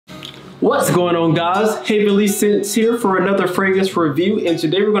What's going on, guys? HavenLeeScents here for another fragrance review, and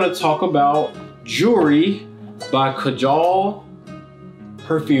today we're going to talk about Joorie by Kajal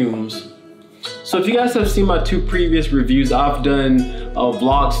Perfumes. So if you guys have seen my two previous reviews, I've done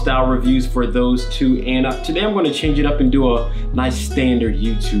vlog style reviews for those two, and today I'm going to change it up and do a nice standard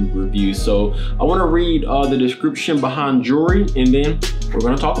YouTube review. So I want to read the description behind Joorie, and then we're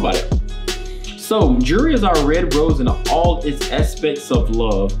going to talk about it. So Joorie is our red rose in all its aspects of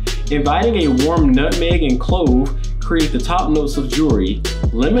love. Inviting a warm nutmeg and clove create the top notes of Joorie.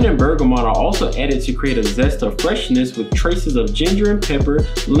 Lemon and bergamot are also added to create a zest of freshness with traces of ginger and pepper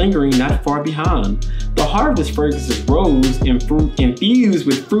lingering not far behind. The heart of this fragrance is rose and fruit infused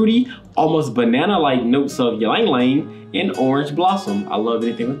with fruity, almost banana-like notes of ylang-ylang and orange blossom. I love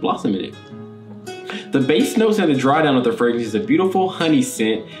anything with blossom in it. The base notes and the dry down of the fragrance is a beautiful honey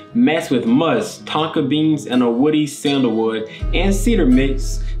scent matched with musk, tonka beans, and a woody sandalwood and cedar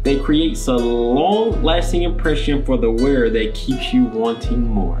mix that creates a long-lasting impression for the wearer that keeps you wanting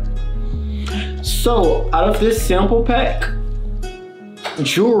more. So out of this sample pack,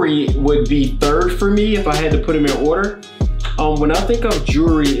 Joorie would be third for me if I had to put them in order. When I think of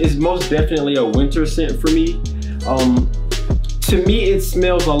Joorie, it's most definitely a winter scent for me. To me, it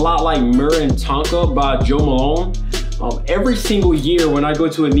smells a lot like Myrrh and Tonka by Jo Malone. Every single year when I go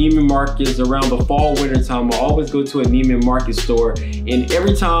to a Neiman Marcus around the fall, winter time, I always go to a Neiman Marcus store. And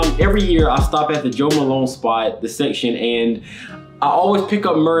every year I stop at the Jo Malone spot, the section, and I always pick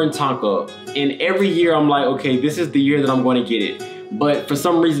up Myrrh and Tonka. And every year I'm like, okay, this is the year that I'm going to get it. But for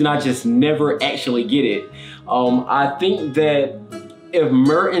some reason, I just never actually get it. I think that if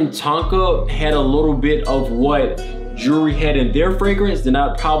Myrrh and Tonka had a little bit of what Joorie had in their fragrance, then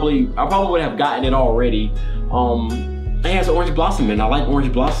I probably would have gotten it already. It has orange blossom in it. I like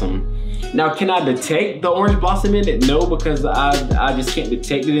orange blossom. Now, can I detect the orange blossom in it? No, because I just can't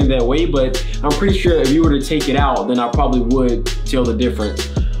detect it in that way, but I'm pretty sure if you were to take it out, then I probably would tell the difference.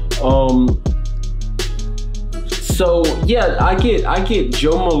 So yeah, I get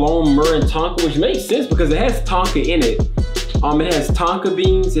Jo Malone, Myrrh, and Tonka, which makes sense because it has Tonka in it. It has tonka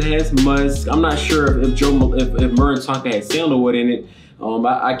beans, it has musk. I'm not sure if Myrrh and Tonka had sandalwood in it.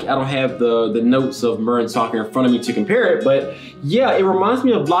 I don't have the notes of Myrrh and Tonka in front of me to compare it, but yeah, it reminds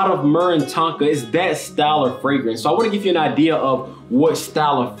me a lot of Myrrh and Tonka. It's that style of fragrance. So I want to give you an idea of what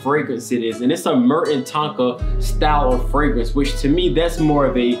style of fragrance it is, and it's a Myrrh and Tonka style of fragrance, which to me, that's more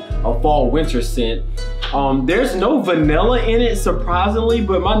of a fall winter scent. There's no vanilla in it, surprisingly,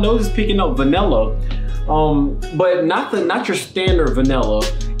 but my nose is picking up vanilla. But not your standard vanilla.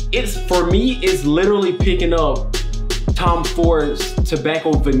 For me, it's literally picking up Tom Ford's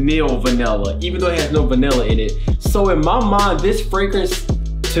Tobacco vanilla, even though it has no vanilla in it. So in my mind, this fragrance,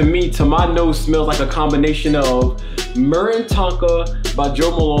 to my nose, smells like a combination of Myrrh and Tonka by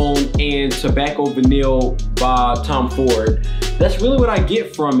Jo Malone and Tobacco Vanilla by Tom Ford. That's really what I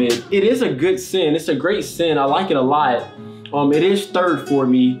get from it. It is a good scent. It's a great scent. I like it a lot. It is third for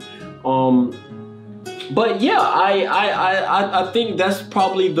me. But yeah, I think that's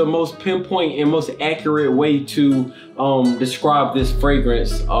probably the most pinpoint and most accurate way to describe this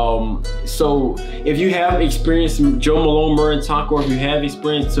fragrance. So if you have experienced Jo Malone, Myrrh, and Tonka, or if you have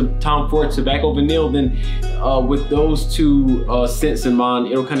experienced Tom Ford Tobacco Vanilla, then with those two scents in mind,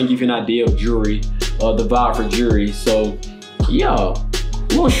 it'll kind of give you an idea of Joorie, the vibe for Joorie. So yeah, a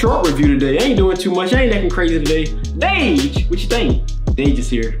little short review today. I ain't doing too much. I ain't acting crazy today. Dage, what you think? Dage is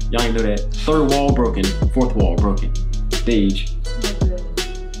here. Y'all ain't know that. Third wall broken. Fourth wall broken. Dage.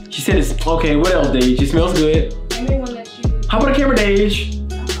 She said it's okay. What else, Dage? It smells good. Hop on the camera, Dage.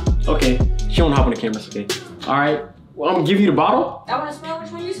 Okay. She don't hop on the camera. It's okay. All right. Well, I'm gonna give you the bottle. I want to smell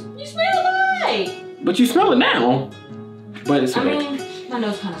which one you smell like. But you smell it now. But it's okay. I mean, my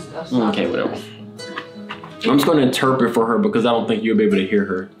nose kind of stuff. So okay, whatever. I'm just gonna interpret for her because I don't think you'll be able to hear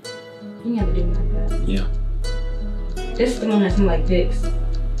her. You have to do me like that. Yeah. This is the one that smells like Vicks.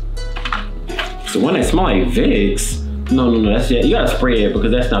 The one that smells like Vicks? No, that's it. You gotta spray it because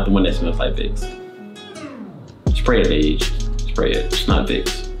that's not the one that smells like Vicks. Spray it, Dage. Spray it. It's not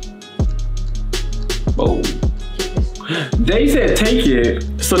Vicks. Whoa. Dage said take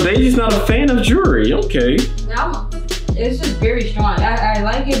it. So Dage is not a fan of Joorie. Okay. It's just very strong. I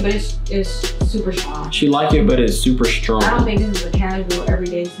like it, but it's super strong. She like it, but it's super strong. I don't think this is a casual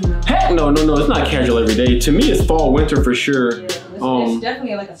everyday smell. Heck no, it's not casual every day. To me, it's fall, winter for sure. Yeah, it's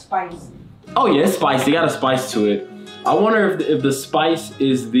definitely like a spice. Oh yeah, it's spicy. It got a spice to it. I wonder if the spice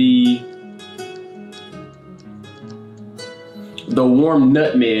is the warm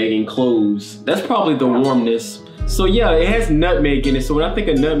nutmeg and cloves. That's probably the warmness. So yeah, it has nutmeg in it. So when I think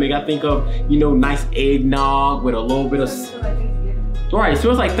of nutmeg, I think of, you know, nice eggnog with a little bit of Right, it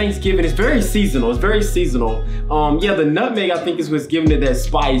smells like Thanksgiving. It's very seasonal. It's very seasonal. Yeah, the nutmeg I think is what's giving it that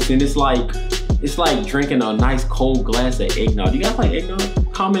spice, and it's like drinking a nice cold glass of eggnog. Do you guys like eggnog?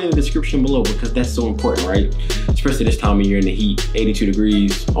 Comment in the description below because that's so important, right? Especially this time of year in the heat, 82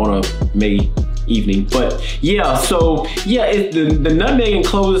 degrees on a May evening. But yeah, so yeah, the nutmeg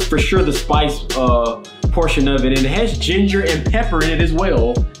encloses for sure the spice portion of it, and it has ginger and pepper in it as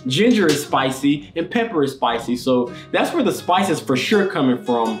well. Ginger is spicy and pepper is spicy, so that's where the spice is for sure coming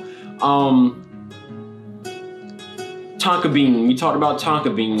from. Tonka bean, we talked about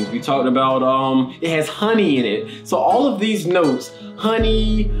tonka beans, we talked about it has honey in it. So all of these notes,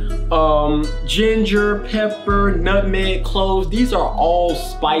 honey, ginger, pepper, nutmeg, cloves, these are all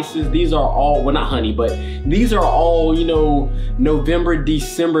spices. These are all, well, not honey, but these are all, you know, November,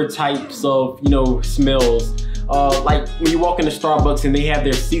 December types of, you know, smells. Like when you walk into Starbucks and they have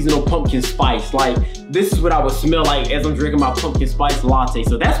their seasonal pumpkin spice, like this is what I would smell like as I'm drinking my pumpkin spice latte.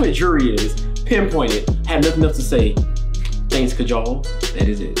 So that's what Joorie is, pinpointed. I have nothing else to say. Thanks, Kajal. That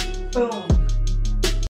is it. Boom.